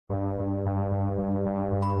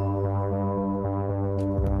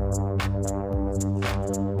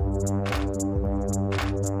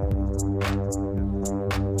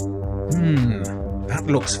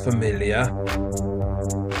looks familiar.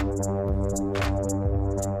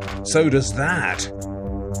 So does that.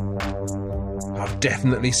 I've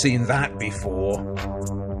definitely seen that before.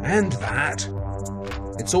 And that.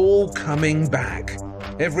 It's all coming back.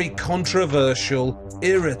 Every controversial,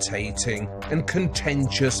 irritating and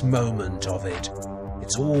contentious moment of it.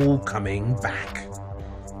 It's all coming back.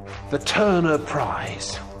 The Turner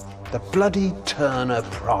Prize. The bloody Turner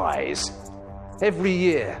Prize. Every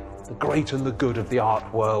year, the great and the good of the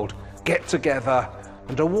art world get together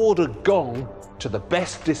and award a gong to the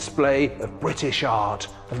best display of British art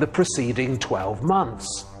of the preceding 12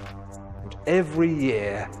 months. And every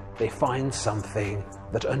year, they find something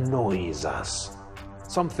that annoys us.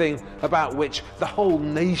 Something about which the whole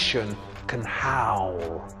nation can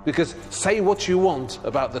howl. Because say what you want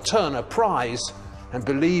about the Turner Prize, and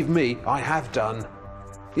believe me, I have done,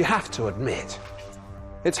 you have to admit,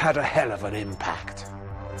 it's had a hell of an impact.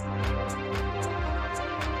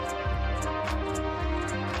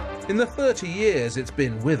 In the 30 years it's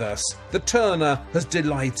been with us, the Turner has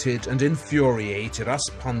delighted and infuriated us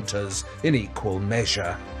punters in equal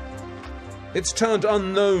measure. It's turned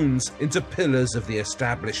unknowns into pillars of the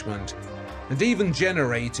establishment, and even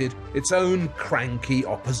generated its own cranky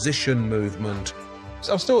opposition movement.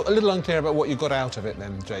 So I'm still a little unclear about what you got out of it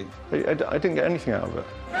then, Jake. I didn't get anything out of it.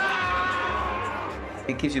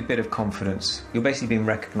 It gives you a bit of confidence. You're basically being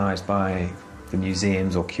recognised by the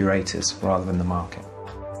museums or curators rather than the market.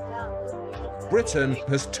 Britain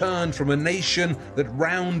has turned from a nation that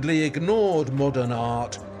roundly ignored modern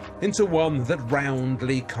art into one that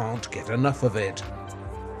roundly can't get enough of it.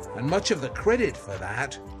 And much of the credit for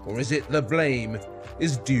that, or is it the blame,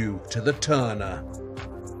 is due to the Turner.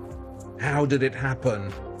 How did it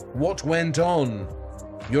happen? What went on?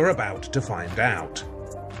 You're about to find out.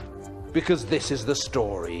 Because this is the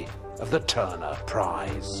story of the Turner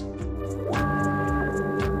Prize.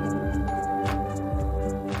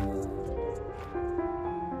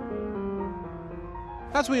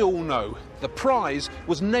 As we all know, the prize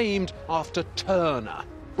was named after Turner,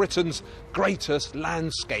 Britain's greatest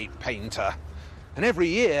landscape painter. And every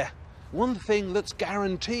year, one thing that's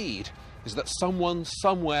guaranteed is that someone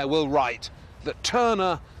somewhere will write that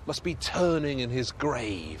Turner must be turning in his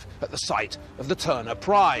grave at the sight of the Turner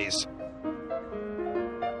Prize.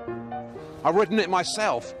 I've written it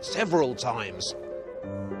myself several times.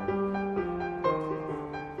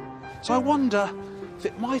 So I wonder if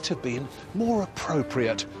it might have been more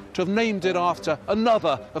appropriate to have named it after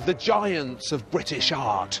another of the giants of British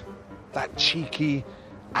art. That cheeky,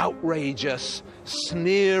 outrageous,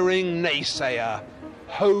 sneering naysayer,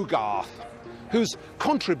 Hogarth, whose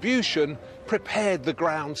contribution prepared the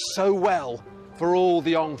ground so well for all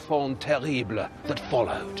the enfants terribles that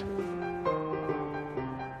followed.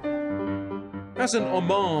 As an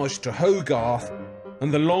homage to Hogarth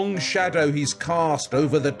and the long shadow he's cast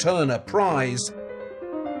over the Turner Prize,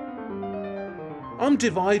 I'm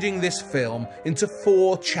dividing this film into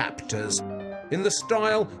 4 chapters in the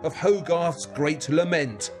style of Hogarth's great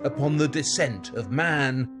lament upon the descent of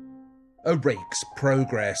man, A Rake's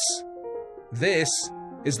Progress. This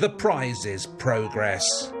is the prize's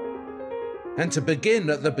progress. And to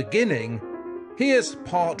begin at the beginning, here's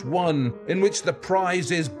part 1 in which the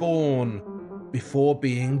prize is born before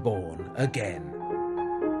being born again.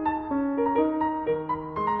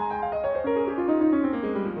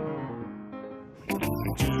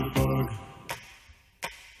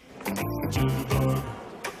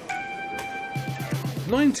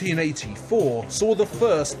 (1984) saw the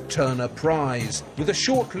first Turner Prize, with a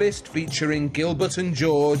shortlist featuring Gilbert and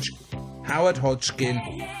George, Howard Hodgkin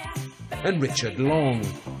and Richard Long.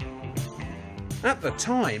 At the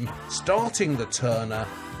time, starting the Turner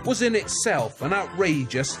was in itself an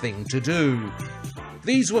outrageous thing to do.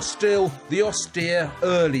 These were still the austere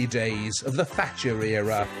early days of the Thatcher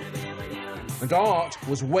era, and art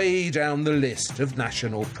was way down the list of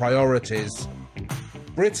national priorities.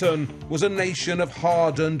 Britain was a nation of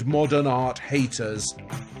hardened modern art haters,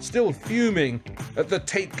 still fuming at the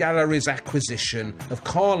Tate Gallery's acquisition of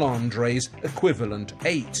Carl Andre's equivalent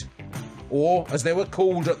 8, or as they were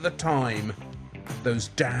called at the time, those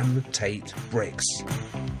damn Tate bricks.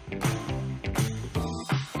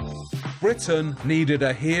 Britain needed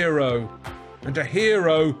a hero, and a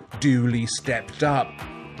hero duly stepped up.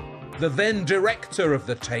 The then director of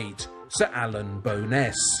the Tate, Sir Alan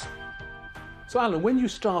Bowness. So Alan, when you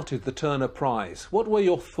started the Turner Prize, what were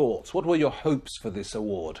your thoughts? What were your hopes for this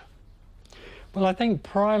award? Well, I think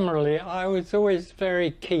primarily I was always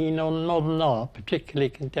very keen on modern art, particularly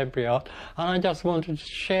contemporary art, and I just wanted to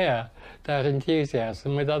share that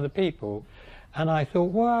enthusiasm with other people. And I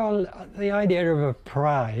thought, well, the idea of a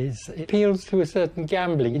prize appeals to a certain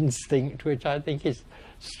gambling instinct, which I think is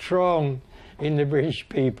strong in the British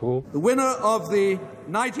people. The winner of the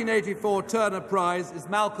 1984 Turner Prize is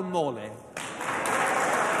Malcolm Morley.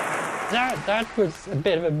 That was a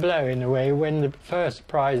bit of a blow in a way when the first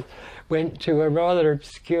prize went to a rather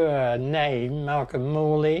obscure name, Malcolm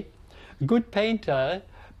Morley. Good painter,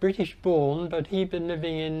 British born, but he'd been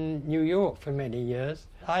living in New York for many years.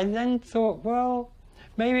 I then thought, well,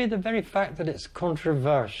 maybe the very fact that it's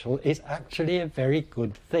controversial is actually a very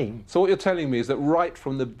good thing. So what you're telling me is that right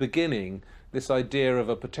from the beginning, this idea of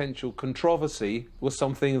a potential controversy was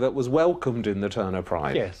something that was welcomed in the Turner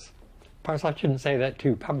Prize? Yes. Perhaps I shouldn't say that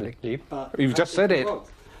too publicly, but... You've just said it.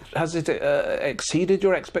 Has it exceeded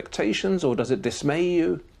your expectations, or does it dismay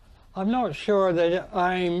you? I'm not sure that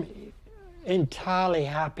I'm entirely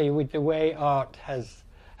happy with the way art has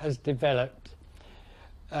developed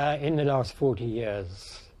in the last 40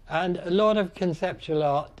 years. And a lot of conceptual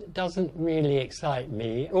art doesn't really excite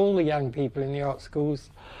me. All the young people in the art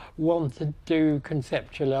schools want to do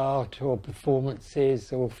conceptual art or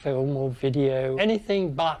performances or film or video,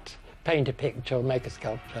 anything but paint a picture or make a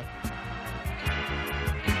sculpture.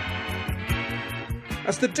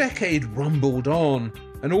 As the decade rumbled on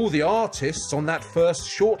and all the artists on that first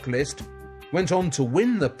shortlist went on to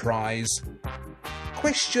win the prize,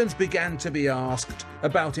 questions began to be asked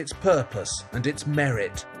about its purpose and its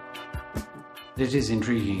merit. It is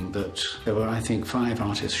intriguing that there were, I think, 5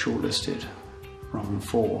 artists shortlisted rather than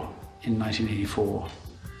 4 in 1984,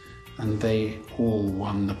 and they all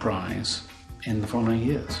won the prize in the following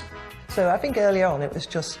years. So I think early on it was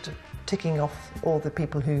just ticking off all the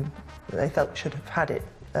people who they felt should have had it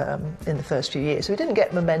in the first few years. So we didn't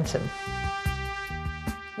get momentum.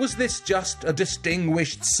 Was this just a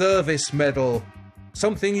distinguished service medal?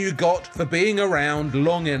 Something you got for being around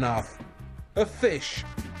long enough? A fish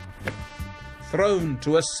thrown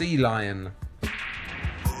to a sea lion?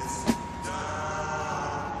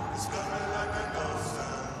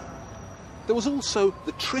 There was also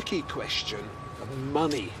the tricky question of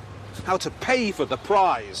money, how to pay for the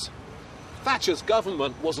prize. Thatcher's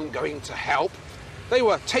government wasn't going to help. They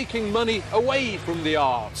were taking money away from the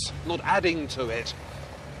arts, not adding to it.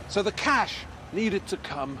 So the cash needed to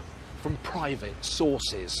come from private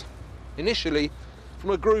sources. Initially, from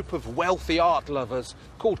a group of wealthy art lovers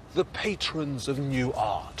called the Patrons of New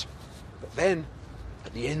Art. But then,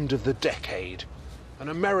 at the end of the decade, an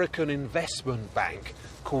American investment bank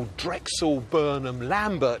called Drexel Burnham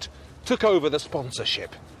Lambert took over the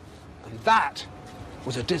sponsorship. And that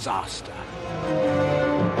was a disaster.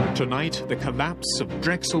 Tonight, the collapse of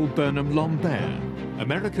Drexel Burnham Lambert,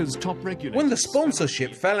 America's top regulator. When the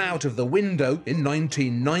sponsorship fell out of the window in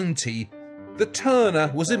 1990, the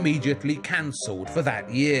Turner was immediately cancelled for that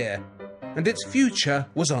year, and its future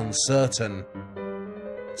was uncertain.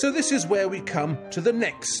 So this is where we come to the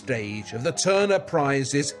next stage of the Turner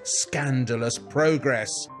Prize's scandalous progress,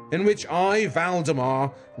 in which I,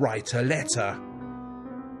 Valdemar, write a letter.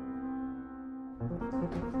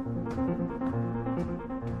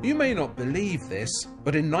 You may not believe this,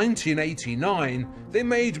 but in 1989 they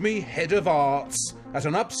made me head of arts at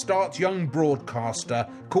an upstart young broadcaster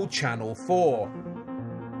called Channel 4.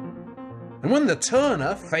 And when the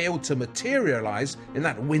Turner failed to materialise in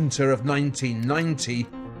that winter of 1990,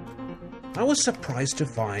 I was surprised to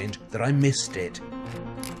find that I missed it.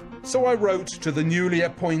 So I wrote to the newly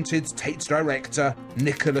appointed Tate director,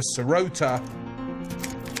 Nicholas Sirota,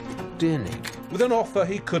 "Dear Nick," with an offer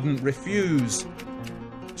he couldn't refuse,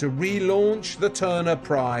 to relaunch the Turner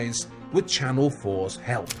Prize with Channel 4's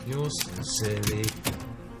help. Yours sincerely,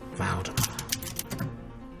 Valdemar.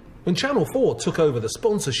 When Channel 4 took over the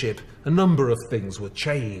sponsorship, a number of things were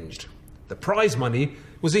changed. The prize money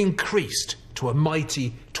was increased to a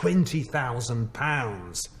mighty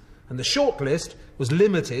 £20,000, and the shortlist was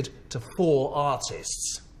limited to 4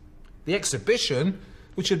 artists. The exhibition,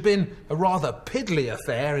 which had been a rather piddly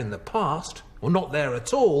affair in the past, or not there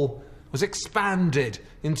at all, was expanded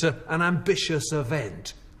into an ambitious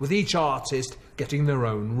event, with each artist getting their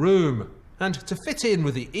own room. And to fit in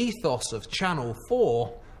with the ethos of Channel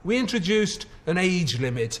 4, we introduced an age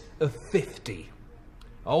limit of 50.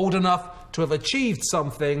 Old enough to have achieved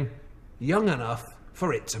something, young enough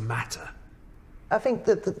for it to matter. I think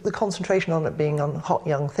that the concentration on it being on hot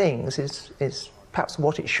young things is perhaps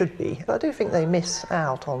what it should be. But I do think they miss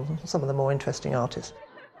out on some of the more interesting artists.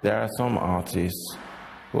 There are some artists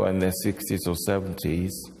who are in their 60s or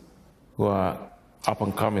 70s who are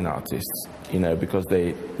up-and-coming artists, you know, because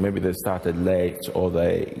maybe they started late, or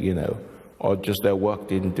they, you know, or just their work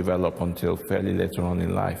didn't develop until fairly later on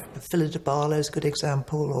in life. Philida Barlow's a good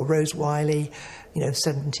example, or Rose Wiley,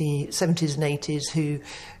 70s and 80s, who,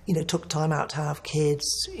 took time out to have kids,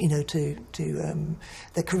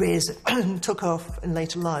 their careers took off in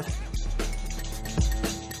later life.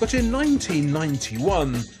 But in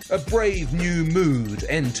 1991, a brave new mood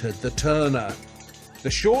entered the Turner. The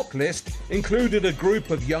shortlist included a group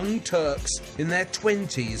of young Turks in their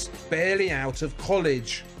 20s, barely out of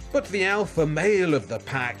college. But the alpha male of the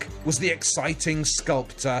pack was the exciting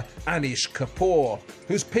sculptor Anish Kapoor,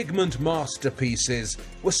 whose pigment masterpieces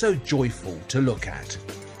were so joyful to look at.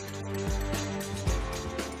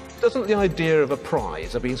 Doesn't the idea of a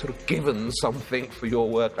prize, of being sort of given something for your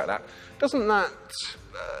work like that, doesn't that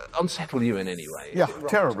unsettle you in any way? Yeah,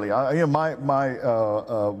 terribly. When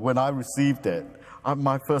I received it,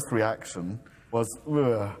 my first reaction was,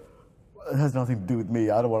 it has nothing to do with me,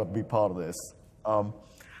 I don't want to be part of this.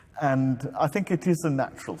 And I think it is a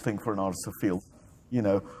natural thing for an artist to feel.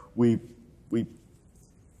 We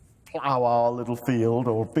plough our little field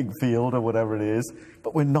or big field or whatever it is,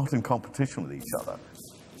 but we're not in competition with each other.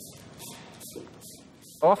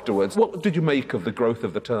 Afterwards, what did you make of the growth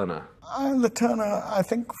of the Turner? The Turner, I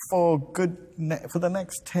think, for the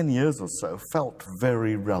next 10 years or so, felt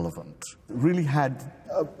very relevant. It really had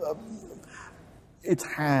its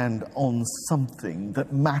hand on something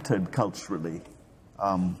that mattered culturally.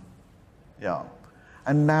 Yeah.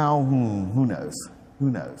 And now, who knows?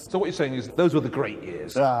 Who knows? So what you're saying is those were the great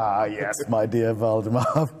years? Ah, yes, my dear Valdemar,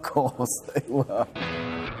 of course they were.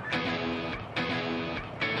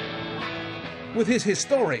 With his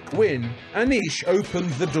historic win, Anish opened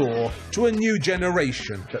the door to a new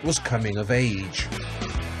generation that was coming of age.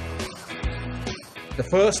 The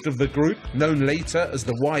first of the group, known later as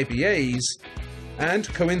the YBAs, and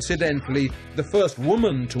coincidentally the first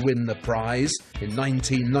woman to win the prize in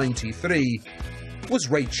 1993, was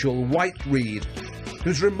Rachel White-Read,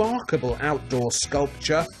 whose remarkable outdoor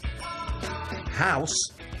sculpture, House,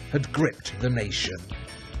 had gripped the nation.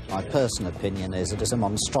 My personal opinion is that it's a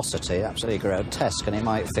monstrosity, absolutely grotesque, and it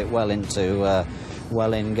might fit well into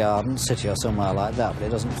Welwyn Garden City or somewhere like that, but it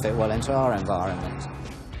doesn't fit well into our environment.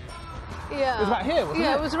 Yeah. It was about here, wasn't it?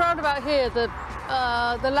 Yeah, it was around about here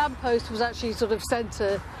that the lamppost was actually sort of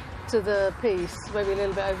centre to the piece, maybe a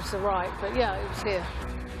little bit over to the right, but yeah, it was here.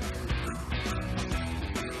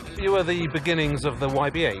 You were the beginnings of the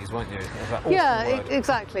YBAs, weren't you? Yeah,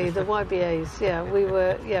 exactly, the YBAs. Yeah, we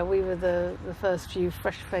were the first few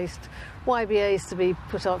fresh-faced YBAs to be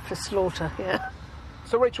put up for slaughter. Yeah.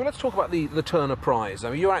 So Rachel, let's talk about the Turner Prize.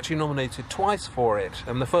 I mean, you were actually nominated twice for it,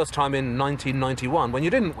 and the first time in 1991 when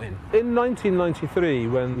you didn't win. In 1993,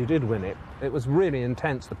 when you did win it, it was really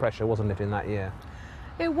intense, the pressure, wasn't it, in that year?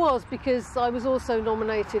 It was, because I was also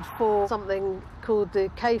nominated for something called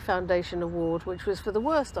the K Foundation Award, which was for the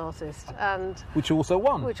worst artist, and which you also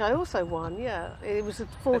won. Which I also won, yeah. It was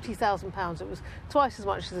 £40,000. It was twice as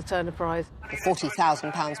much as the Turner Prize. The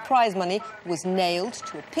 £40,000 prize money was nailed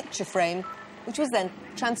to a picture frame, which was then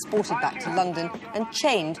transported back to London and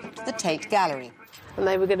chained to the Tate Gallery. And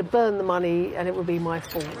they were going to burn the money, and it would be my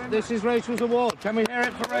fault. This is Rachel's award. Can we hear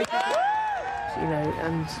it for Rachel?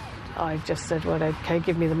 And I just said, well, OK,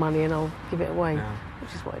 give me the money and I'll give it away,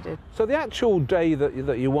 which is what I did. So the actual day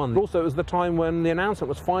that you won, also was the time when the announcement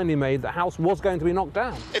was finally made that House was going to be knocked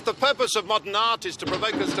down. If the purpose of modern art is to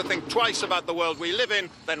provoke us to think twice about the world we live in,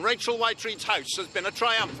 then Rachel White-Read's House has been a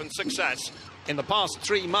triumphant success. In the past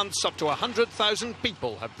 3 months, up to 100,000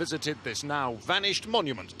 people have visited this now vanished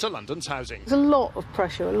monument to London's housing. There's a lot of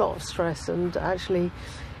pressure, a lot of stress, and actually,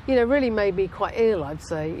 really made me quite ill, I'd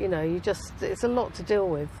say. It's a lot to deal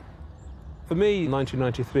with. For me,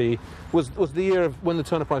 1993 was the year of when the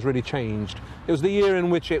Turner Prize really changed. It was the year in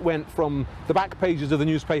which it went from the back pages of the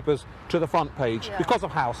newspapers to the front page, because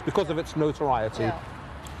of House, because of its notoriety.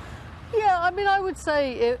 Yeah, I mean, I would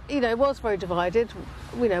say, it was very divided,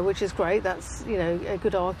 which is great. That's, a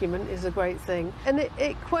good argument is a great thing. And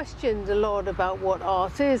it questioned a lot about what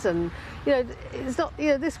art is, and, it's not,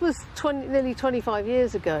 this was nearly 25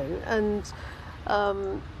 years ago, and,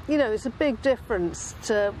 it's a big difference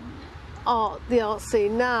to the art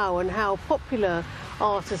scene now and how popular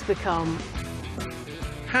art has become.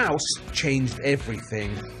 House changed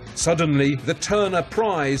everything. Suddenly, the Turner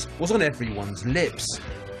Prize was on everyone's lips,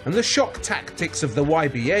 and the shock tactics of the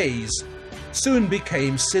YBAs soon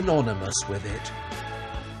became synonymous with it.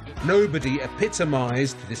 Nobody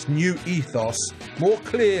epitomised this new ethos more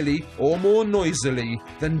clearly or more noisily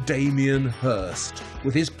than Damien Hirst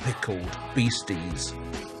with his pickled beasties.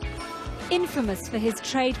 Infamous for his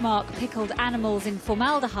trademark pickled animals in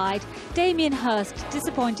formaldehyde, Damien Hirst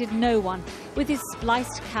disappointed no one with his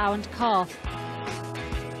spliced cow and calf.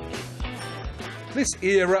 This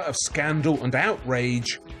era of scandal and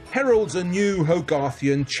outrage heralds a new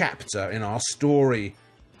Hogarthian chapter in our story,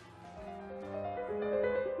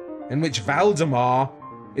 in which Valdemar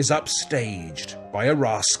is upstaged by a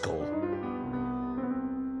rascal.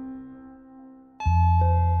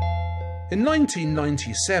 In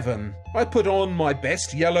 1997, I put on my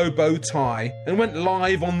best yellow bow tie and went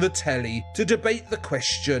live on the telly to debate the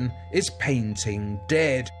question, is painting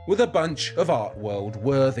dead, with a bunch of art world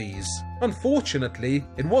worthies. Unfortunately,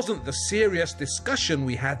 it wasn't the serious discussion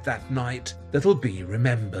we had that night that'll be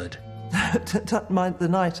remembered. The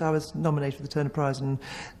night I was nominated for the Turner Prize and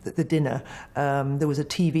the dinner, there was a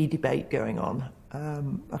TV debate going on.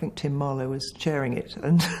 I think Tim Marlowe was chairing it,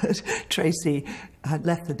 and Tracy had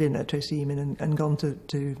left the dinner, Tracy Emin, and gone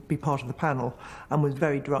to be part of the panel, and was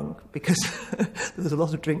very drunk because there was a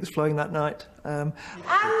lot of drinks flowing that night. I'm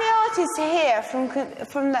the artist here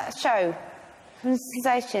from that show, from the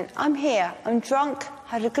station. I'm here, I'm drunk,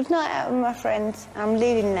 had a good night out with my friends, and I'm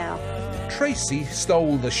leaving now. Tracy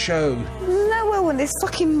stole the show. There's nowhere when they're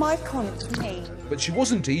sucking mic on it to me. But she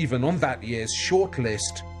wasn't even on that year's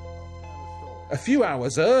shortlist. A few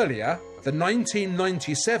hours earlier, the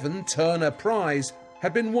 1997 Turner Prize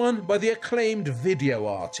had been won by the acclaimed video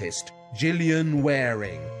artist Gillian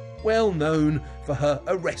Waring, well known for her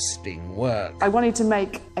arresting work. I wanted to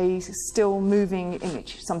make a still moving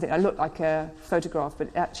image, something that looked like a photograph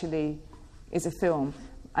but actually is a film.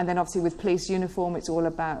 And then obviously with police uniform, it's all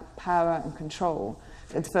about power and control.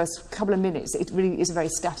 In the first couple of minutes, it really is a very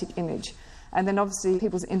static image. And then obviously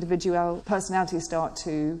people's individual personalities start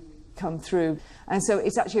to come through. And so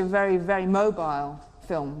it's actually a very, very mobile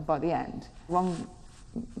film by the end. One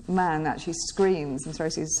man actually screams and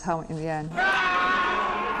throws his helmet in the air.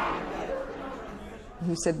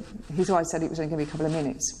 His wife said it was only going to be a couple of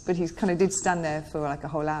minutes, but he kind of did stand there for like a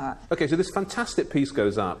whole hour. OK, so this fantastic piece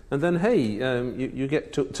goes up, and then, hey, you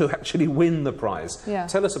get to actually win the prize. Yeah.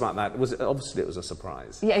 Tell us about that. Obviously, it was a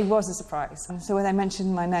surprise. Yeah, it was a surprise. And so when they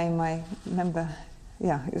mentioned my name, I remember,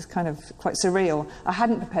 yeah, it was kind of quite surreal. I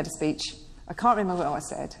hadn't prepared a speech. I can't remember what I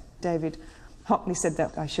said. David Hockley said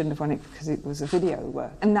that I shouldn't have won it because it was a video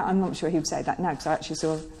work. And now, I'm not sure he would say that now, because I actually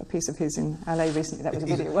saw a piece of his in LA recently that was a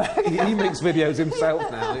video work. He makes videos himself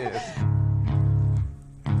now, yes.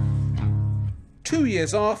 2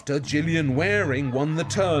 years after Gillian Waring won the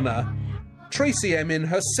Turner, Tracy Emin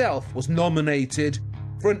herself was nominated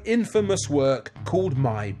for an infamous work called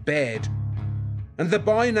My Bed. And the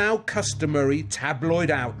by now customary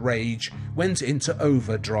tabloid outrage went into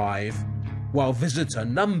overdrive, while visitor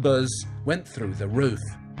numbers went through the roof.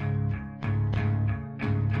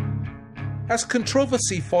 As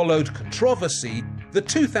controversy followed controversy, the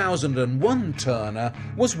 2001 Turner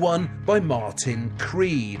was won by Martin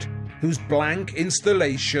Creed, whose blank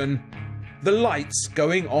installation, The Lights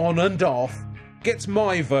Going On and Off, gets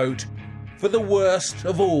my vote for the worst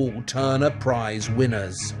of all Turner Prize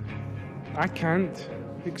winners. I can't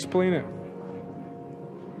explain it,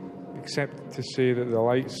 except to say that the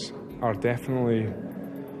lights are definitely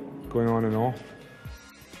going on and off.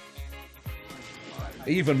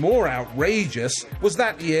 Even more outrageous was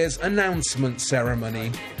that year's announcement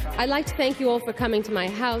ceremony, I'd like to thank you all for coming to my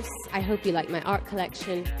house. I hope you like my art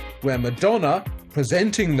collection. where Madonna,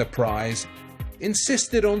 presenting the prize,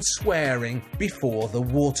 insisted on swearing before the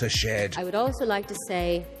watershed. I would also like to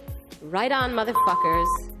say, right on, motherfuckers.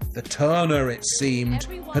 The Turner, it seemed,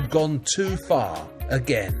 had gone too far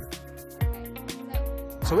again.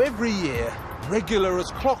 So every year, regular as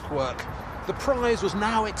clockwork, the prize was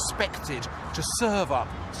now expected to serve up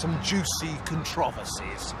some juicy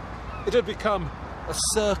controversies. It had become a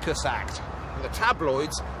circus act, and the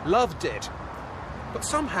tabloids loved it. But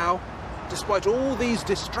somehow, despite all these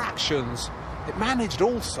distractions, it managed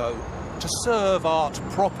also to serve art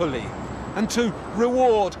properly and to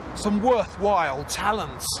reward some worthwhile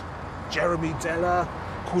talents. Jeremy Deller,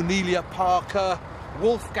 Cornelia Parker,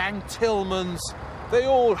 Wolfgang Tillmans, they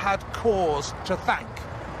all had cause to thank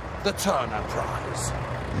the Turner Prize.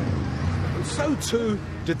 And so too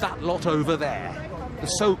did that lot over there, the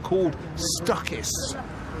so-called Stuckists.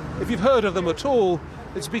 If you've heard of them at all,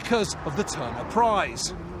 it's because of the Turner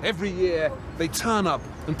Prize. Every year they turn up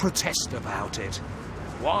and protest about it.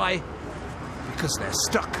 Why? Because they're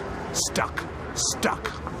stuck.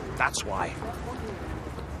 That's why.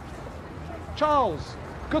 Charles,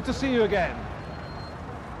 good to see you again.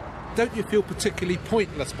 Don't you feel particularly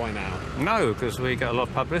pointless by now? No, because we get a lot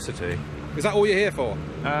of publicity. Is that all you're here for?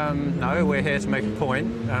 No, we're here to make a point.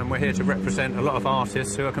 We're here to represent a lot of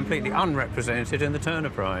artists who are completely unrepresented in the Turner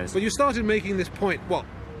Prize. But you started making this point, what,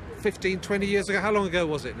 15, 20 years ago? How long ago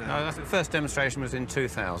was it now? The first demonstration was in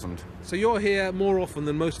 2000. So you're here more often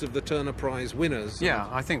than most of the Turner Prize winners? Yeah,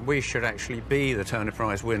 I think we should actually be the Turner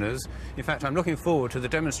Prize winners. In fact, I'm looking forward to the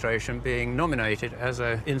demonstration being nominated as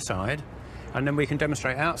a inside, and then we can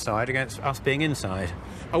demonstrate outside against us being inside.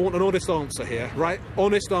 I want an honest answer here, right?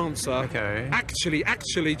 Honest answer. Okay.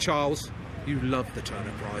 Actually, Charles, you love the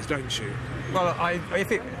Turner Prize, don't you? Well,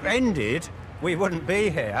 if it ended, we wouldn't be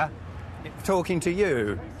here talking to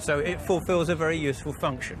you, so it fulfills a very useful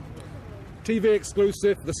function. TV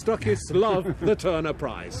exclusive, the Stuckists love the Turner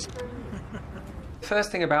Prize.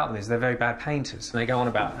 First thing about them is they're very bad painters. They go on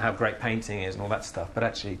about how great painting is and all that stuff, but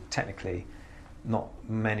actually, technically, not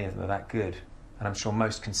many of them are that good. And I'm sure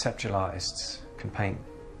most conceptual artists can paint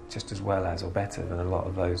just as well as or better than a lot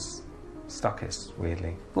of those Stuckists,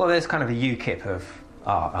 weirdly. Well, there's kind of a UKIP of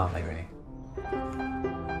art, aren't they, really?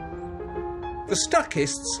 The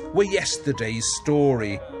Stuckists were yesterday's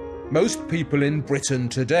story. Most people in Britain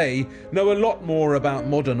today know a lot more about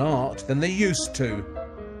modern art than they used to.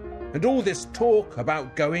 And all this talk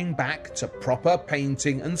about going back to proper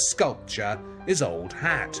painting and sculpture is old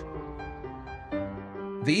hat.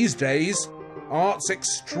 These days, art's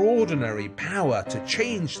extraordinary power to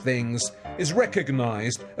change things is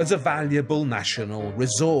recognised as a valuable national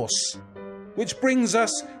resource. Which brings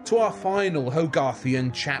us to our final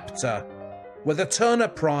Hogarthian chapter, where the Turner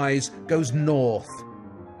Prize goes north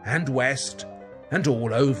and west and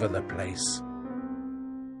all over the place.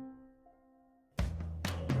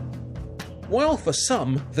 While for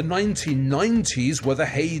some the 1990s were the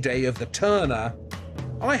heyday of the Turner,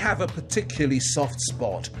 I have a particularly soft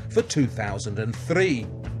spot for 2003,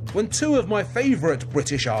 when two of my favourite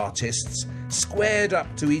British artists squared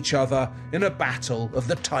up to each other in a battle of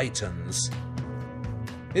the Titans.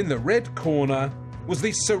 In the red corner was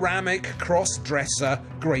the ceramic cross-dresser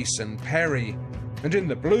Grayson Perry, and in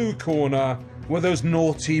the blue corner were those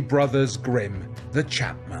naughty brothers Grimm, the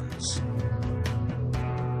Chapmans.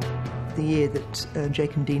 The year that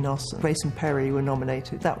Jake and Dinos and Grayson Perry were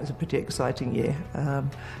nominated, that was a pretty exciting year.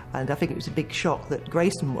 And I think it was a big shock that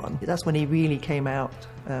Grayson won. That's when he really came out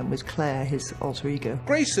with Claire, his alter ego.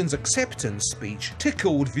 Grayson's acceptance speech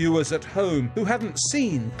tickled viewers at home who hadn't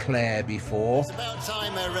seen Claire before. It's about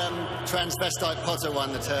time a transvestite potter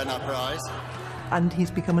won the Turner Prize. And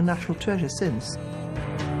he's become a national treasure since.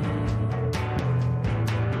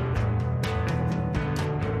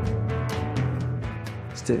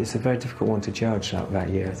 It's a very difficult one to judge that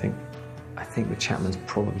year, I think. I think the Chapmans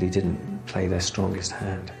probably didn't play their strongest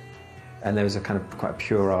hand. And there was a kind of quite a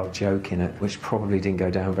puerile joke in it, which probably didn't go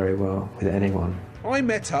down very well with anyone. I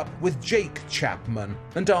met up with Jake Chapman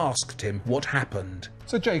and asked him what happened.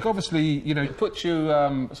 So, Jake, obviously, you know, it puts you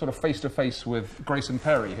sort of face-to-face with Grayson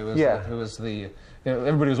Perry, who was the... You know,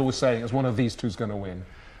 everybody was always saying it's one of these two's going to win.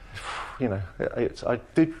 You know, I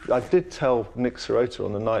did tell Nick Sirota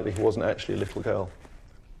on the night that he wasn't actually a little girl.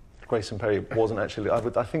 Grayson Perry wasn't actually...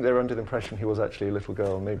 I think they were under the impression he was actually a little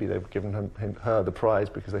girl. Maybe they've given her the prize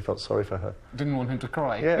because they felt sorry for her. Didn't want him to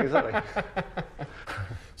cry. Yeah, exactly.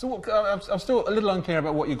 So I'm still a little unclear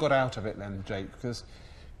about what you got out of it then, Jake, because...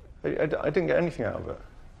 I didn't get anything out of it.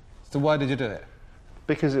 So why did you do it?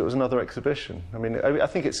 Because it was another exhibition. I mean, I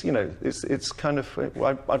think it's, you know, it's kind of...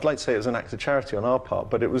 I'd like to say it was an act of charity on our part,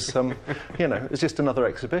 but it was, you know, it's just another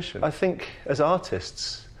exhibition. I think as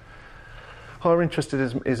artists... Our interest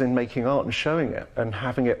is in making art and showing it and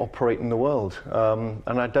having it operate in the world.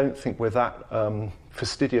 And I don't think we're that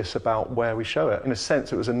fastidious about where we show it. In a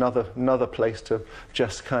sense, it was another place to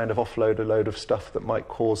just kind of offload a load of stuff that might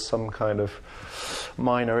cause some kind of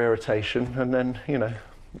minor irritation, and then, you know,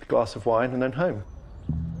 a glass of wine and then home.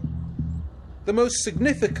 The most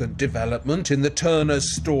significant development in the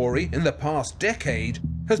Turner's story in the past decade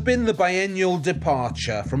has been the biennial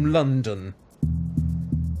departure from London.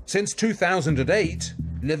 Since 2008,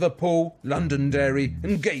 Liverpool, Londonderry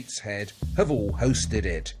and Gateshead have all hosted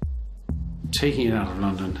it. Taking it out of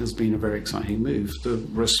London has been a very exciting move. The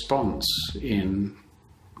response in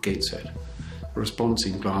Gateshead, the response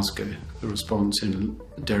in Glasgow, the response in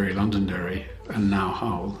Derry, Londonderry and now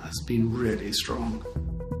Hull has been really strong.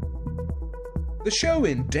 The show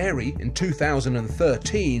in Derry in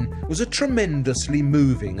 2013 was a tremendously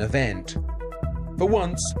moving event. For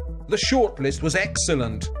once, the shortlist was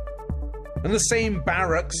excellent, and the same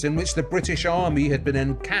barracks in which the British Army had been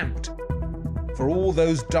encamped for all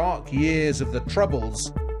those dark years of the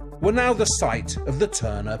Troubles were now the site of the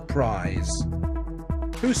Turner Prize.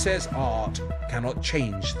 Who says art cannot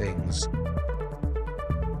change things?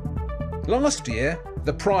 Last year,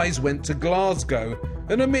 the prize went to Glasgow,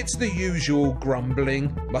 and amidst the usual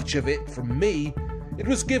grumbling, much of it from me, it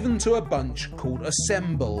was given to a bunch called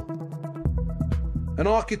Assemble, an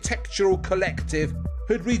architectural collective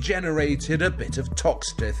who'd regenerated a bit of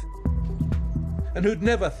Toxteth, and who'd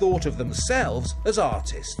never thought of themselves as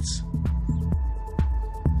artists.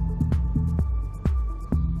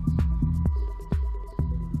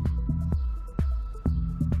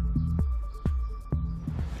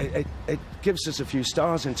 It gives us a few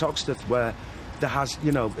stars in Toxteth where there has,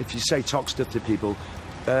 you know, if you say Toxteth to people,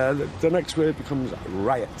 the next word becomes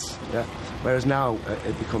riots, yeah? Whereas now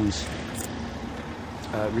it becomes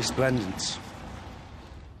resplendence.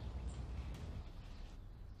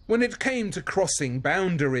 When it came to crossing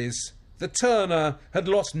boundaries, the Turner had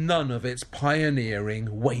lost none of its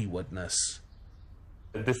pioneering waywardness.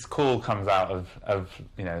 This call comes out of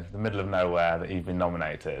you know, the middle of nowhere that you've been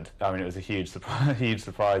nominated. I mean, it was a huge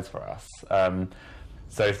surprise for us.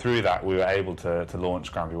 So through that, we were able to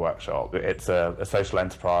launch Granby Workshop. It's a social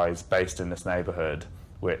enterprise based in this neighbourhood,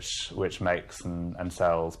 which makes and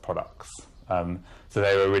sells products. So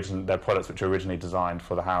they're products which were originally designed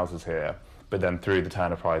for the houses here, but then through the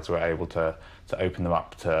Turner Prize, we're able to open them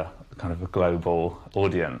up to kind of a global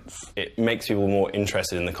audience. It makes people more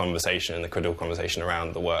interested in the conversation and the critical conversation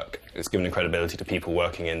around the work. It's given credibility to people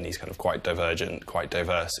working in these kind of quite divergent, quite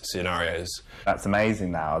diverse scenarios. That's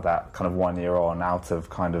amazing now that kind of 1 year on, out of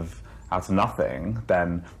nothing,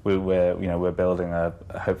 then we're building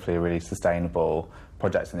hopefully a really sustainable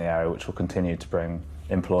project in the area which will continue to bring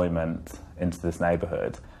employment into this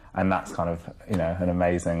neighbourhood. And that's kind of, you know, an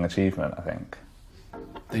amazing achievement, I think.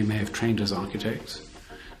 They may have trained as architects,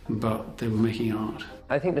 but they were making art.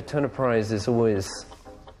 I think the Turner Prize is always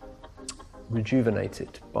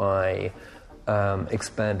rejuvenated by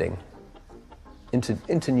expanding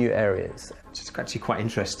into new areas. It's actually quite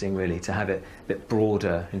interesting, really, to have it a bit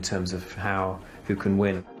broader in terms of who can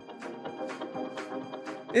win.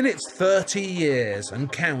 In its 30 years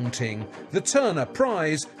and counting, the Turner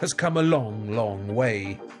Prize has come a long, long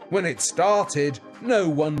way. When it started, no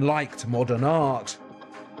one liked modern art.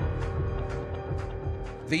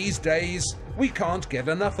 These days, we can't get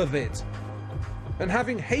enough of it. And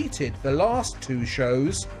having hated the last two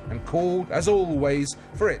shows, and called, as always,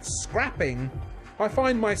 for its scrapping, I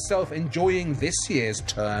find myself enjoying this year's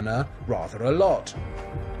Turner rather a lot.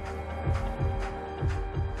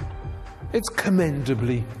 It's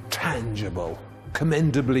commendably tangible,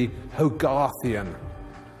 commendably Hogarthian.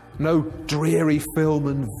 No dreary film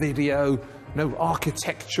and video, no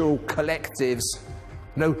architectural collectives,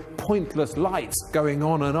 no pointless lights going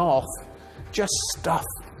on and off, just stuff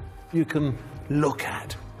you can look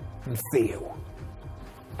at and feel.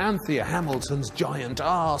 Anthea Hamilton's giant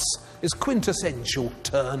arse is quintessential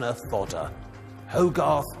Turner fodder.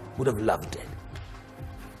 Hogarth would have loved it.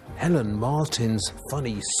 Helen Martin's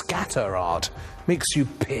funny scatter art makes you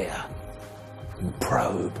peer and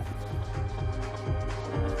probe.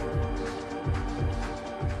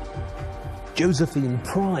 Josephine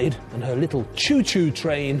Pride and her little choo-choo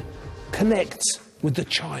train connects with the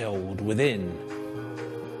child within.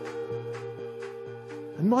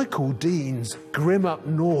 And Michael Dean's grim up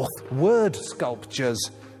north word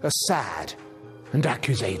sculptures are sad and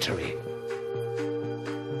accusatory.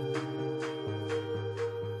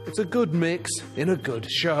 It's a good mix in a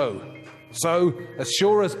good show. So, as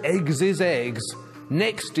sure as eggs is eggs,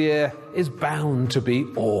 next year is bound to be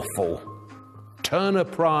awful. Turner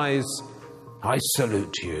Prize, I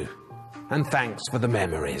salute you, and thanks for the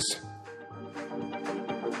memories.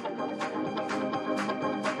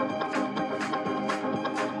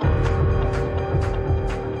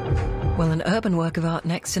 Well, an urban work of art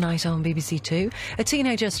next tonight on BBC Two. A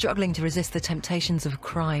teenager struggling to resist the temptations of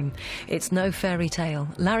crime. It's no fairy tale.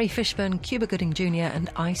 Larry Fishburne, Cuba Gooding Jr.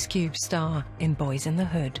 and Ice Cube star in Boys in the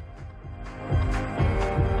Hood.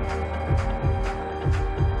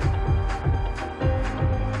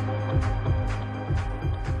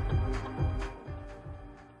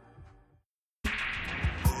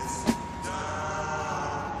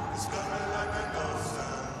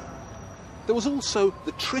 There was also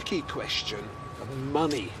the tricky question of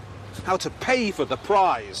money, how to pay for the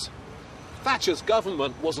prize. Thatcher's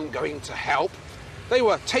government wasn't going to help. They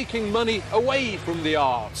were taking money away from the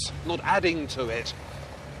arts, not adding to it.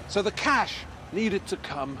 So the cash needed to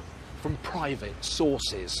come from private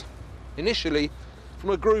sources. Initially, from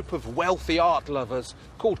a group of wealthy art lovers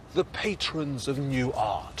called the Patrons of New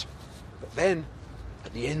Art. But then,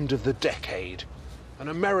 at the end of the decade, an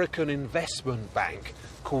American investment bank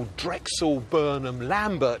called Drexel Burnham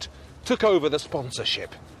Lambert took over the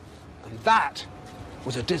sponsorship. And that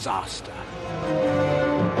was a disaster.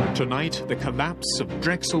 Tonight, the collapse of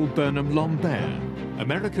Drexel Burnham Lambert,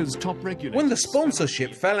 America's top regulator. When the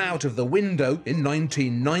sponsorship fell out of the window in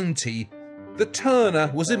 1990, the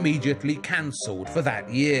Turner was immediately cancelled for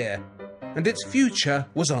that year, and its future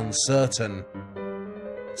was uncertain.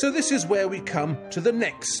 So this is where we come to the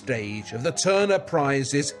next stage of the Turner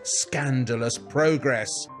Prize's scandalous progress,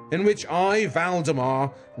 in which I,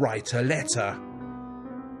 Valdemar, write a letter.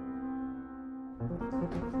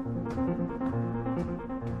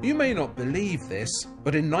 You may not believe this,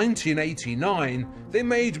 but in 1989 they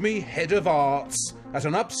made me head of arts at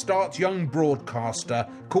an upstart young broadcaster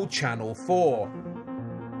called Channel 4.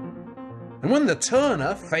 And when the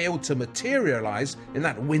Turner failed to materialise in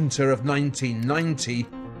that winter of 1990,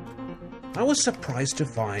 I was surprised to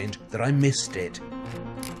find that I missed it.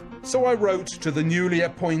 So I wrote to the newly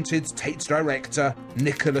appointed Tate director,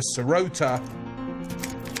 Nicholas Sirota,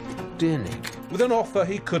 Dear Nick, with an offer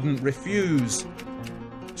he couldn't refuse,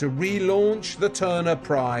 to relaunch the Turner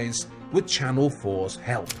Prize with Channel 4's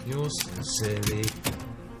help. Yours sincerely,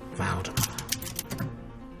 Valdemar.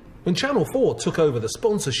 When Channel 4 took over the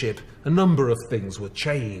sponsorship, a number of things were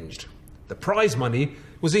changed. The prize money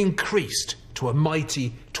was increased to a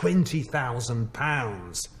mighty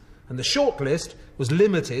 £20,000, and the shortlist was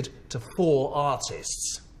limited to 4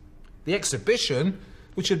 artists. The exhibition,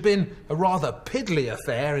 which had been a rather piddly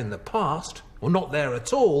affair in the past, or not there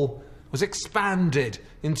at all, was expanded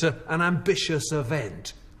into an ambitious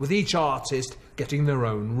event, with each artist getting their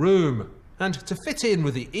own room. And to fit in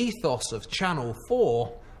with the ethos of Channel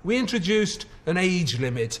 4, we introduced an age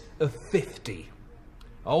limit of 50.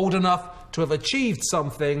 Old enough to have achieved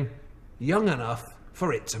something, young enough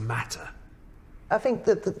for it to matter. I think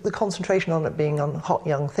that the concentration on it being on hot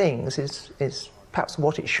young things is perhaps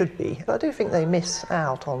what it should be. But I do think they miss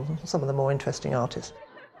out on some of the more interesting artists.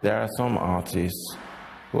 There are some artists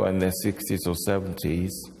who are in their 60s or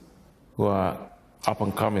 70s who are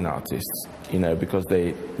up-and-coming artists, you know, because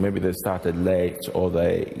maybe they started late, or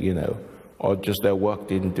or just their work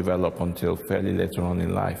didn't develop until fairly later on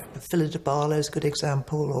in life. Philip de Barlow's a good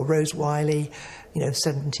example, or Rose Wiley,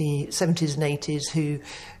 70s and 80s, who,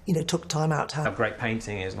 took time out to how great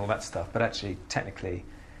painting is and all that stuff, but actually, technically,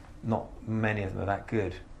 not many of them are that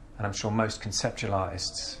good. And I'm sure most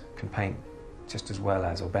conceptualists can paint just as well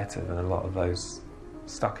as or better than a lot of those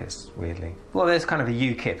stuckists, weirdly. Well, there's kind of a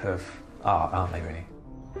UKIP of art, aren't they, really?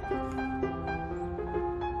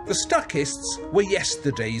 The stuckists were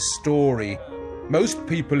yesterday's story. Most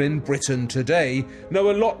people in Britain today know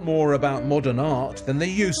a lot more about modern art than they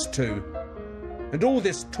used to. And all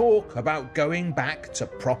this talk about going back to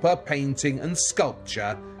proper painting and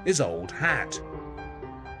sculpture is old hat.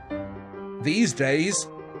 These days,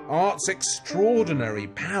 art's extraordinary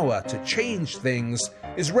power to change things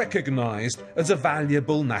is recognised as a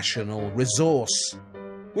valuable national resource.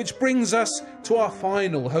 Which brings us to our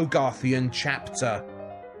final Hogarthian chapter,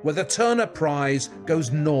 where the Turner Prize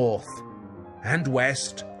goes north and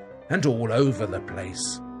west and all over the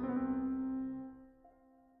place.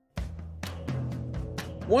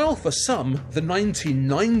 While for some the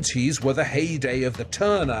 1990s were the heyday of the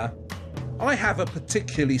Turner, I have a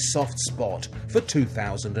particularly soft spot for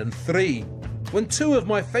 2003, when 2 of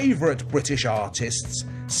my favourite British artists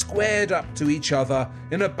squared up to each other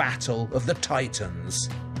in a battle of the Titans.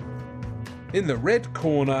 In the red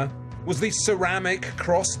corner was the ceramic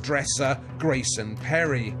cross-dresser Grayson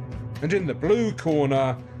Perry, and in the blue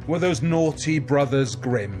corner were those naughty brothers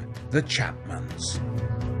Grimm, the Chapmans.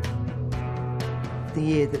 The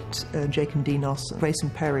year that Jake and Dinos and Grayson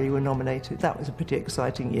Perry were nominated, that was a pretty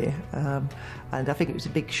exciting year. And I think it was a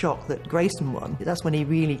big shock that Grayson won. That's when he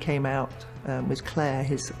really came out with Claire,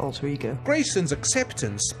 his alter ego. Grayson's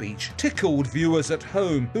acceptance speech tickled viewers at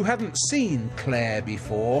home who hadn't seen Claire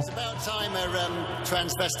before. It's about time a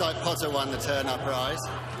transvestite potter won the Turner Prize.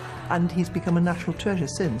 And he's become a national treasure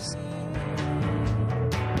since.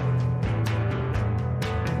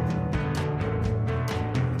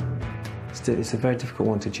 It's a very difficult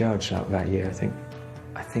one to judge that year,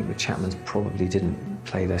 I think the Chapmans probably didn't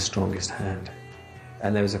play their strongest hand.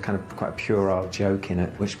 And there was a kind of quite a puerile joke in it,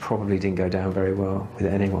 which probably didn't go down very well with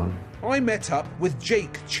anyone. I met up with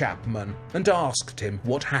Jake Chapman and asked him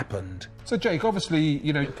what happened. So, Jake, obviously,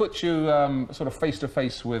 it puts you sort of face to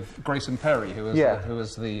face with Grayson Perry, who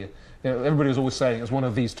was everybody was always saying it was one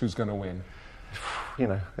of these two's going to win.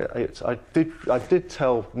 I did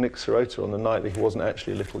tell Nick Sirota on the night that he wasn't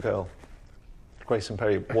actually a little girl. Grayson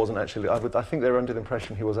Perry wasn't actually. I think they were under the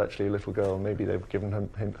impression he was actually a little girl. Maybe they've given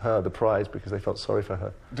her the prize because they felt sorry for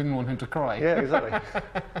her. Didn't want him to cry. Yeah, exactly.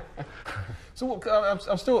 So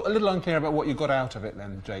I'm still a little unclear about what you got out of it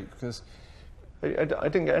then, Jake, because I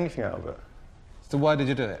didn't get anything out of it. So why did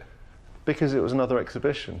you do it? Because it was another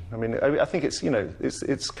exhibition. I mean, I think it's, you know,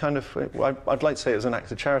 it's kind of, I'd like to say it was an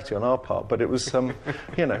act of charity on our part, but it was,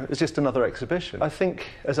 you know, it's just another exhibition. I think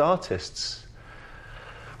as artists,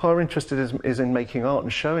 our interest is in making art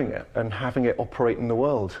and showing it and having it operate in the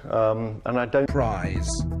world. And I don't...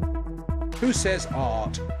 Prize. Who says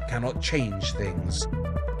art cannot change things?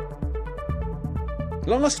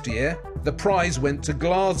 Last year, the prize went to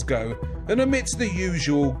Glasgow, and amidst the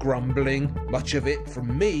usual grumbling, much of it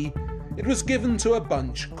from me, it was given to a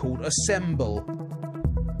bunch called Assemble,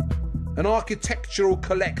 an architectural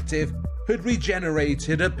collective who'd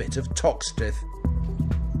regenerated a bit of Toxteth,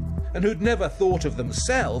 and who'd never thought of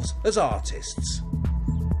themselves as artists.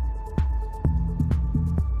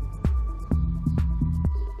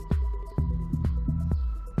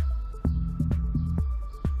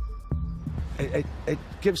 It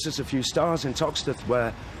gives us a few stars in Toxteth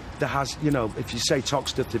where there has, you know, if you say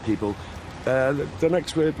Toxteth to people, the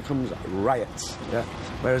next word becomes riots, yeah?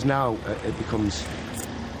 Whereas now it becomes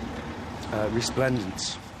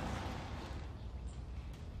resplendence.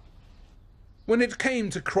 When it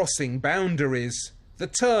came to crossing boundaries, the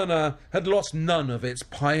Turner had lost none of its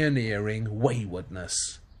pioneering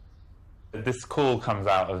waywardness. This call comes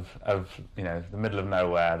out of you know, the middle of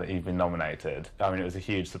nowhere that you've been nominated. I mean, it was a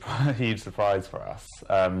huge surprise for us.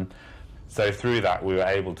 So through that, we were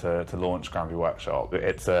able to launch Granby Workshop.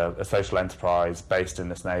 It's a social enterprise based in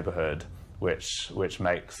this neighbourhood, which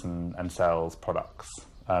makes and sells products.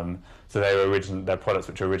 So they're products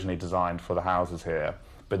which were originally designed for the houses here,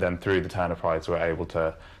 but then through the Turner Prize, we're able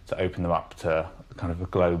to open them up to kind of a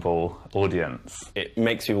global audience. It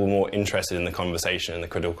makes people more interested in the conversation and the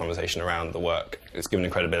critical conversation around the work. It's given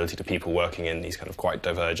credibility to people working in these kind of quite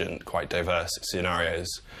divergent, quite diverse scenarios.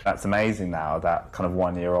 That's amazing now that kind of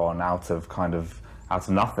 1 year on, out of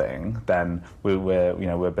nothing, then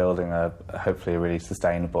we're building hopefully a really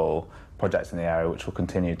sustainable project in the area which will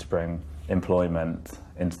continue to bring employment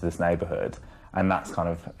into this neighbourhood. And that's kind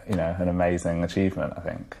of, you know, an amazing achievement, I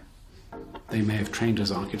think. They may have trained as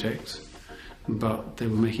architects, but they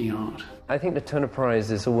were making art. I think the Turner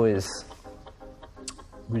Prize is always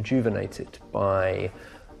rejuvenated by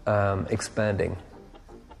expanding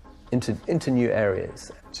into new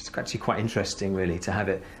areas. It's actually quite interesting, really, to have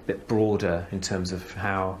it a bit broader in terms of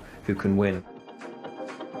who can win.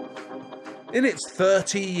 In its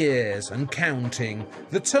 30 years and counting,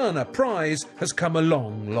 the Turner Prize has come a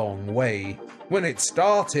long, long way. When it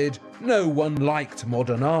started, no one liked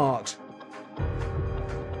modern art.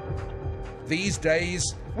 These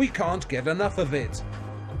days, we can't get enough of it.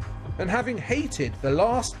 And having hated the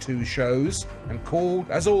last two shows, and called,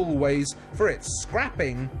 as always, for its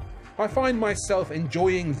scrapping, I find myself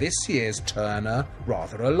enjoying this year's Turner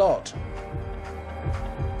rather a lot.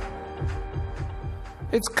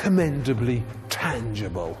 It's commendably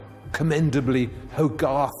tangible, commendably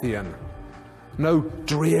Hogarthian. No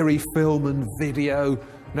dreary film and video,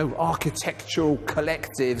 no architectural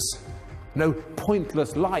collectives, no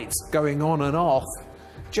pointless lights going on and off,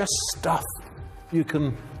 just stuff you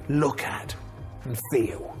can look at and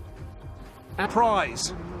feel. Our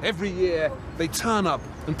prize, every year they turn up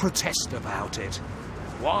and protest about it.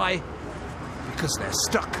 Why? Because they're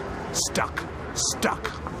stuck.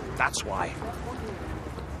 That's why.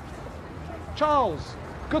 Charles,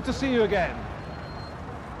 good to see you again.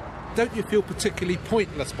 Don't you feel particularly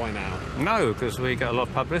pointless by now? No, because we get a lot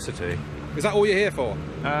of publicity. Is that all you're here for?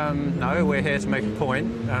 No, we're here to make a point,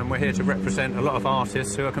 and we're here to represent a lot of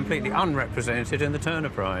artists who are completely unrepresented in the Turner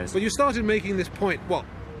Prize. Well, you started making this point, what,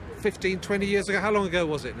 15, 20 years ago? How long ago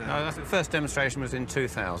was it now? The first demonstration was in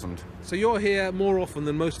 2000. So you're here more often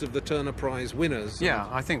than most of the Turner Prize winners? Yeah,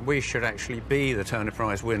 I think we should actually be the Turner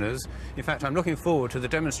Prize winners. In fact, I'm looking forward to the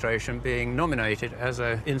demonstration being nominated as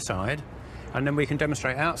inside, and then we can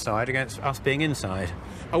demonstrate outside against us being inside.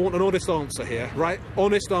 I want an honest answer here, right?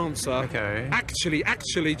 Honest answer. Okay.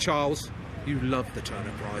 Actually, Charles, you love the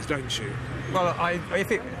Turner Prize, don't you? Well,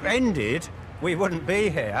 if it ended, we wouldn't be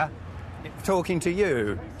here talking to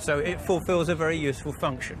you, so it fulfills a very useful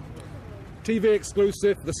function. TV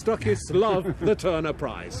exclusive, the Stuckists love the Turner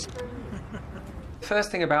Prize.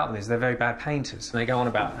 First thing about them is they're very bad painters. They go on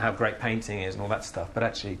about how great painting is and all that stuff, but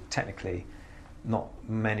actually, technically, not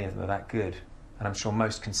many of them are that good. And I'm sure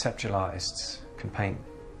most conceptualists can paint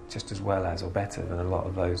just as well as or better than a lot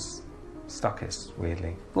of those Stuckists,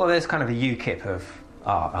 weirdly. Well, there's kind of a UKIP of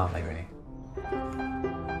art, aren't they, really?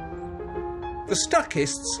 The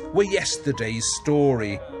Stuckists were yesterday's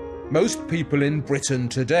story. Most people in Britain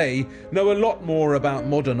today know a lot more about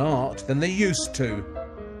modern art than they used to.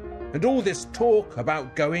 And all this talk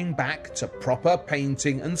about going back to proper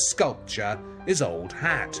painting and sculpture is old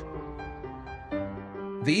hat.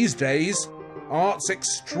 These days, art's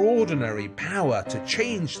extraordinary power to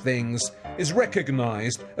change things is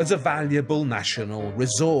recognised as a valuable national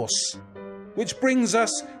resource. Which brings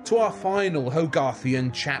us to our final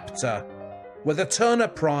Hogarthian chapter, where the Turner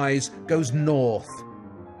Prize goes north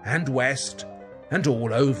and west and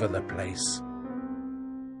all over the place.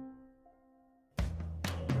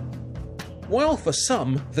 While for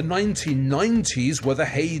some the 1990s were the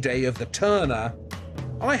heyday of the Turner,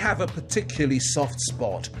 I have a particularly soft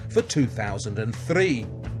spot for 2003,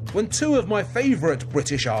 when two of my favourite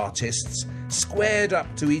British artists squared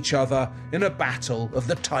up to each other in a battle of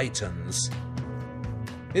the titans.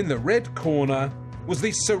 In the red corner was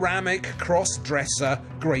the ceramic cross-dresser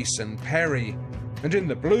Grayson Perry, and in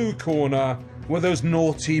the blue corner were those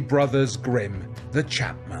naughty brothers Grimm, the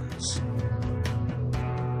Chapmans.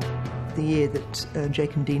 The year that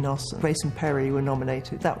Jake and Dinos and Grayson Perry were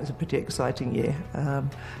nominated, that was a pretty exciting year.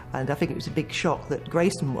 And I think it was a big shock that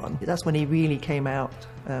Grayson won. That's when he really came out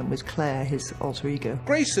with Claire, his alter ego.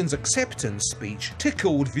 Grayson's acceptance speech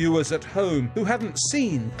tickled viewers at home who hadn't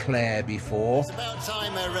seen Claire before. It's about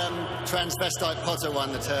time a transvestite potter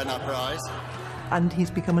won the Turner Prize. And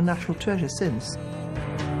he's become a national treasure since.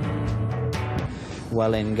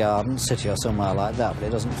 Welwyn Garden City or somewhere like that, but it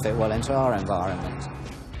doesn't fit well into our environment.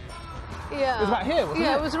 It Yeah. was about here, wasn't it?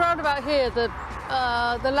 Yeah, it was around about here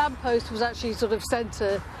that the lamppost was actually sort of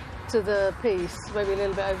centre to the piece, maybe a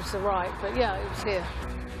little bit over to the right, but yeah, it was here.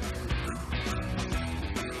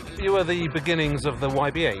 You were the beginnings of the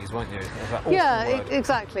YBAs, weren't you? Yeah,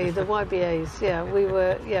 exactly, the YBAs. Yeah, we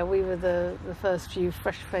were the first few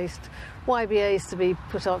fresh-faced YBAs to be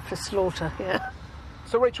put up for slaughter. Yeah.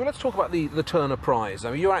 So, Rachel, let's talk about the Turner Prize.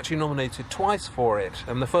 I mean, you were actually nominated twice for it,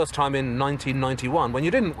 and the first time in 1991 when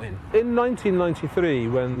you didn't win. In 1993,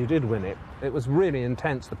 when you did win it, it was really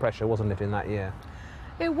intense, the pressure, wasn't it, in that year?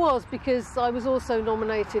 It was, because I was also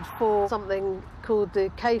nominated for something called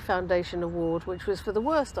the K Foundation Award, which was for the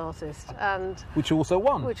worst artist, and which you also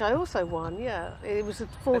won. Which I also won, yeah. It was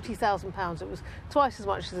 £40,000. It was twice as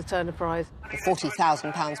much as the Turner Prize. The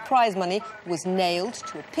 £40,000 prize money was nailed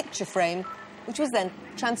to a picture frame, which was then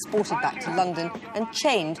transported back to London and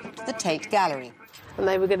chained to the Tate Gallery. And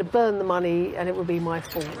they were going to burn the money, and it would be my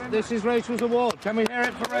fault. This is Rachel's award. Can we hear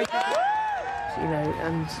it for Rachel? You know,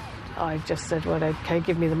 and I just said, well, OK,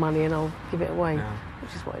 give me the money and I'll give it away,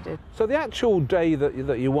 which is what I did. So the actual day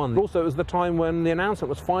that you won, also it was the time when the announcement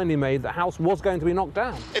was finally made that House was going to be knocked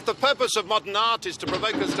down. If the purpose of modern art is to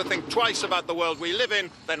provoke us to think twice about the world we live in,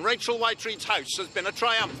 then Rachel Whiteread's House has been a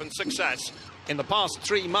triumphant success. In the past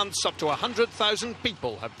 3 months, up to 100,000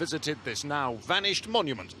 people have visited this now vanished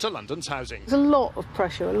monument to London's housing. There's a lot of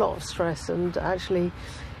pressure, a lot of stress, and actually,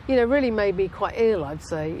 you know, really made me quite ill, I'd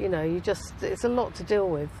say. You know, it's a lot to deal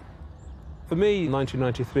with. For me,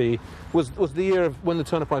 1993 was the year of when the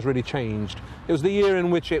Turner Prize really changed. It was the year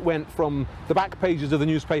in which it went from the back pages of the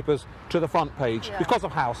newspapers to the front page, because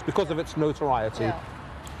of House, because of its notoriety.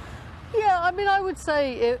 Yeah, I mean, I would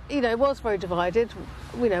say, it was very divided,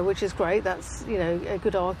 which is great. That's, a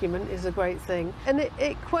good argument is a great thing. And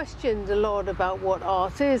it questioned a lot about what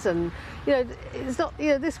art is, and, it's not,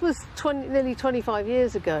 this was nearly 25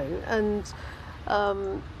 years ago, and,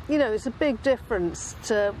 it's a big difference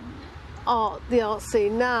to the art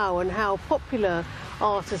scene now and how popular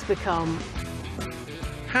art has become.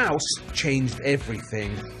 House changed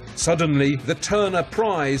everything. Suddenly, the Turner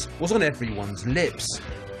Prize was on everyone's lips,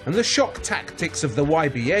 and the shock tactics of the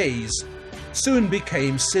YBAs soon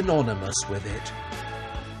became synonymous with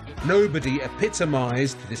it. Nobody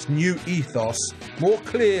epitomised this new ethos more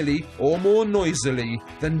clearly or more noisily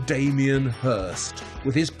than Damien Hirst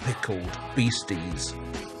with his pickled beasties.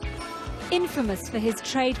 Infamous for his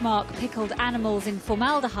trademark pickled animals in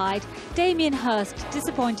formaldehyde, Damien Hirst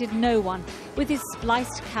disappointed no one with his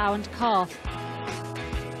spliced cow and calf.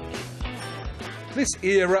 This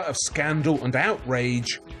era of scandal and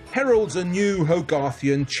outrage heralds a new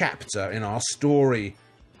Hogarthian chapter in our story,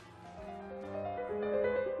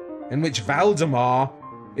 in which Valdemar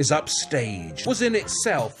is upstaged was in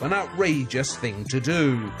itself an outrageous thing to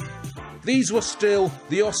do. These were still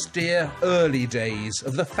the austere early days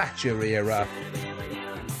of the Thatcher era,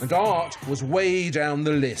 and art was way down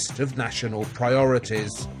the list of national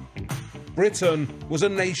priorities. Britain was a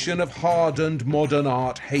nation of hardened modern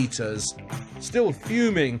art haters, still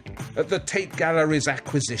fuming at the Tate Gallery's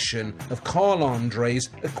acquisition of Carl Andre's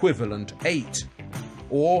Equivalent 8,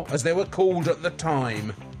 or, as they were called at the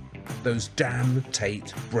time, those damn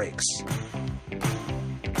Tate bricks.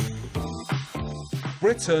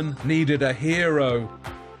 Britain needed a hero,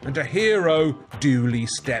 and a hero duly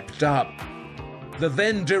stepped up. The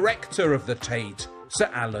then director of the Tate, Sir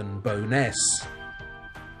Alan Bowness.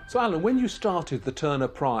 So, Alan, when you started the Turner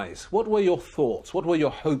Prize, what were your thoughts? What were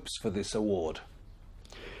your hopes for this award?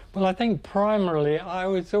 Well, I think primarily I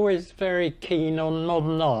was always very keen on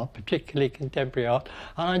modern art, particularly contemporary art,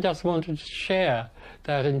 and I just wanted to share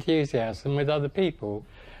that enthusiasm with other people.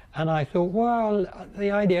 And I thought, well,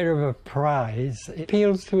 the idea of a prize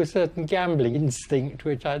appeals to a certain gambling instinct,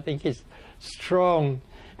 which I think is strong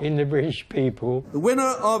in the British people. The winner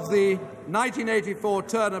of the 1984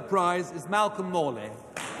 Turner Prize is Malcolm Morley.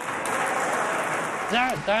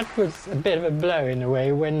 That was a bit of a blow in a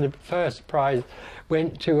way when the first prize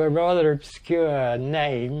went to a rather obscure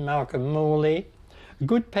name, Malcolm Morley, a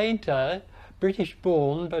good painter, British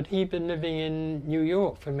born, but he'd been living in New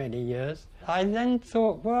York for many years. I then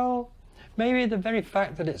thought, well, maybe the very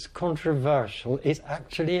fact that it's controversial is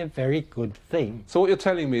actually a very good thing. So what you're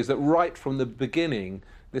telling me is that right from the beginning,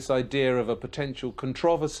 this idea of a potential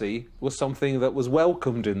controversy was something that was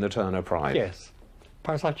welcomed in the Turner Prize? Yes.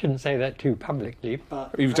 Perhaps I shouldn't say that too publicly,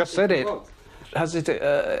 but... You've just said it. Has it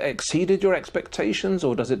exceeded your expectations,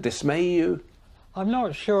 or does it dismay you? I'm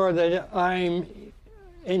not sure that I'm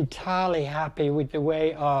entirely happy with the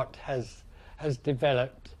way art has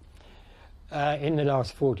developed in the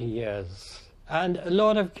last 40 years. And a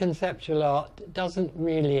lot of conceptual art doesn't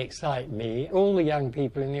really excite me. All the young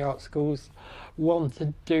people in the art schools want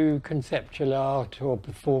to do conceptual art or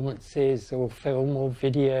performances or film or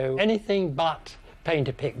video, anything but paint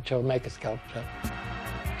a picture or make a sculpture.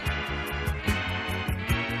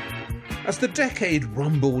 As the decade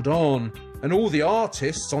rumbled on and all the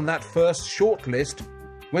artists on that first shortlist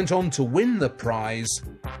went on to win the prize,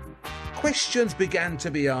 questions began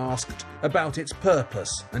to be asked about its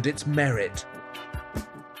purpose and its merit.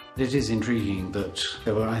 It is intriguing that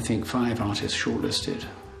there were, I think, 5 artists shortlisted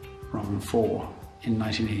rather than 4 in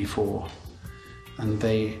 1984, and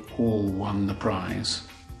they all won the prize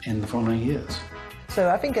in the following years. So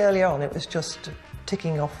I think early on it was just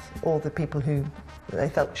ticking off all the people who they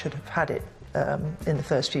felt should have had it in the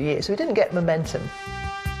first few years. So we didn't get momentum.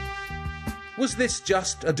 Was this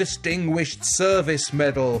just a distinguished service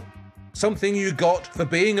medal? Something you got for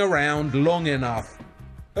being around long enough?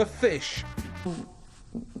 A fish?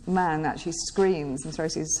 Man actually screams and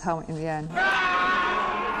throws his helmet in the air.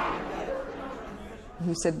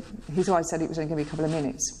 His wife said it was only going to be a couple of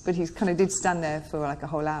minutes, but he kind of did stand there for like a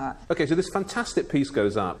whole hour. OK, so this fantastic piece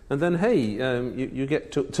goes up, and then, hey, you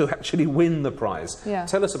get to actually win the prize. Yeah.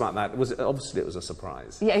 Tell us about that. Obviously it was a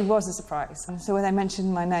surprise. Yeah, it was a surprise. And so when they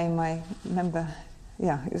mentioned my name, I remember,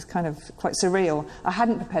 yeah, it was kind of quite surreal. I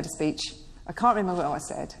hadn't prepared a speech. I can't remember what I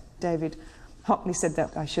said. David Hockley said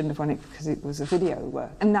that I shouldn't have won it because it was a video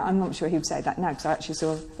work. And now, I'm not sure he would say that now, because I actually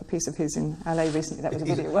saw a piece of his in LA recently that was a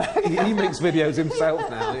video work. He makes videos himself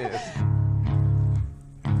now, yes.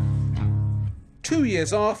 2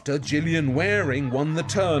 years after Gillian Waring won the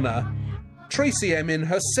Turner, Tracey Emin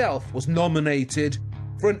herself was nominated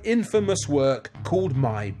for an infamous work called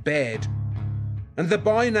My Bed. And the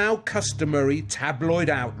by now customary tabloid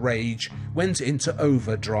outrage went into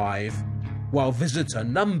overdrive, while visitor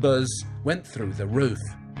numbers went through the roof.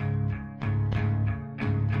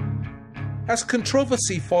 As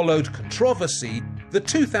controversy followed controversy, the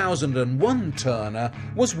 2001 Turner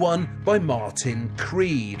was won by Martin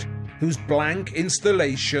Creed, whose blank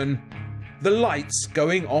installation, The Lights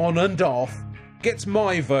Going On and Off, gets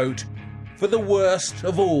my vote for the worst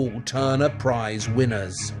of all Turner Prize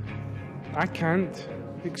winners. I can't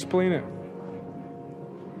explain it,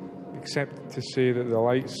 except to say that the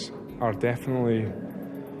lights are definitely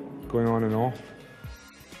going on and off.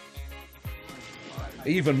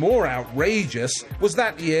 Even more outrageous was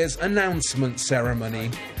that year's announcement ceremony,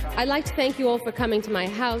 I'd like to thank you all for coming to my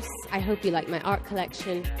house. I hope you like my art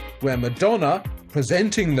collection. where Madonna,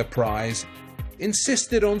 presenting the prize,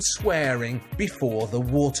 insisted on swearing before the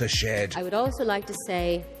watershed. I would also like to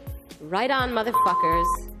say, right on,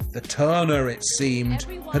 motherfuckers. The Turner, it seemed,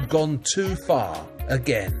 had gone too far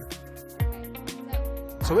again.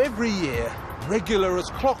 So every year, regular as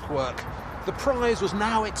clockwork, the prize was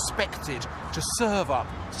now expected to serve up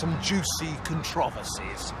some juicy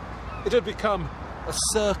controversies. It had become a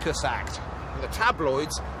circus act, and the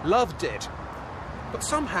tabloids loved it. But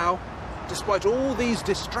somehow, despite all these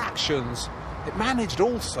distractions, it managed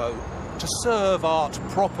also to serve art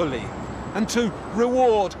properly and to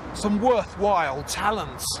reward some worthwhile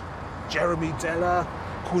talents. Jeremy Deller,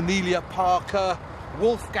 Cornelia Parker,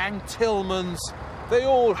 Wolfgang Tillmans, they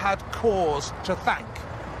all had cause to thank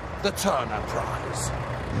the Turner Prize.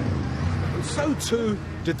 And so too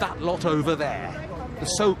did that lot over there, the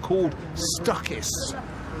so-called Stuckists.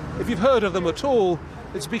 If you've heard of them at all,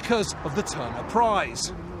 it's because of the Turner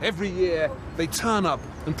Prize. Every year they turn up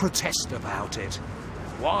and protest about it.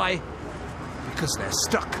 Why? Because they're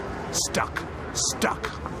stuck.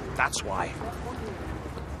 That's why.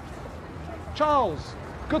 Charles,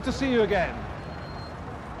 good to see you again.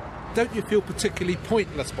 Don't you feel particularly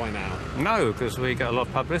pointless by now? No, because we get a lot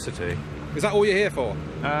of publicity. Is that all you're here for?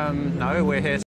 No, we're here